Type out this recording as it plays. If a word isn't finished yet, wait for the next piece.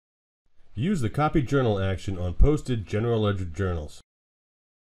Use the Copy Journal action on posted General Ledger journals.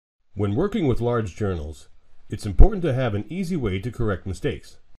 When working with large journals, it's important to have an easy way to correct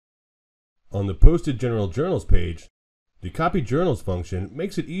mistakes. On the Posted General Journals page, the Copy Journals function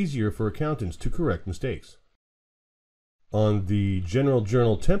makes it easier for accountants to correct mistakes. On the General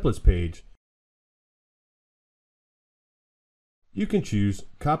Journal Templates page, you can choose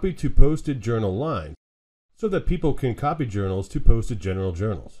Copy to Posted Journal Lines so that people can copy journals to posted general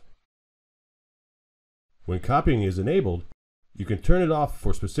journals. When copying is enabled, you can turn it off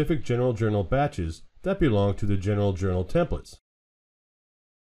for specific general journal batches that belong to the General Journal templates.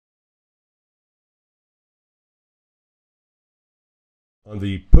 On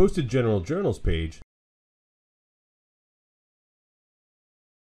the Posted General Journals page,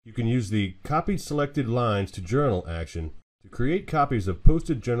 you can use the Copy Selected Lines to Journal action to create copies of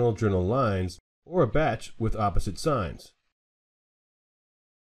posted general journal lines or a batch with opposite signs.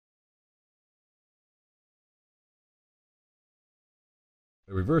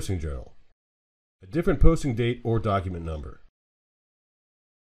 A reversing journal, a different posting date or document number.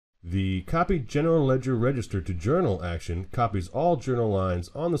 The Copy General Ledger Register to Journal action copies all journal lines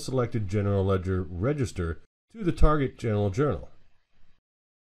on the selected General Ledger register to the target general journal.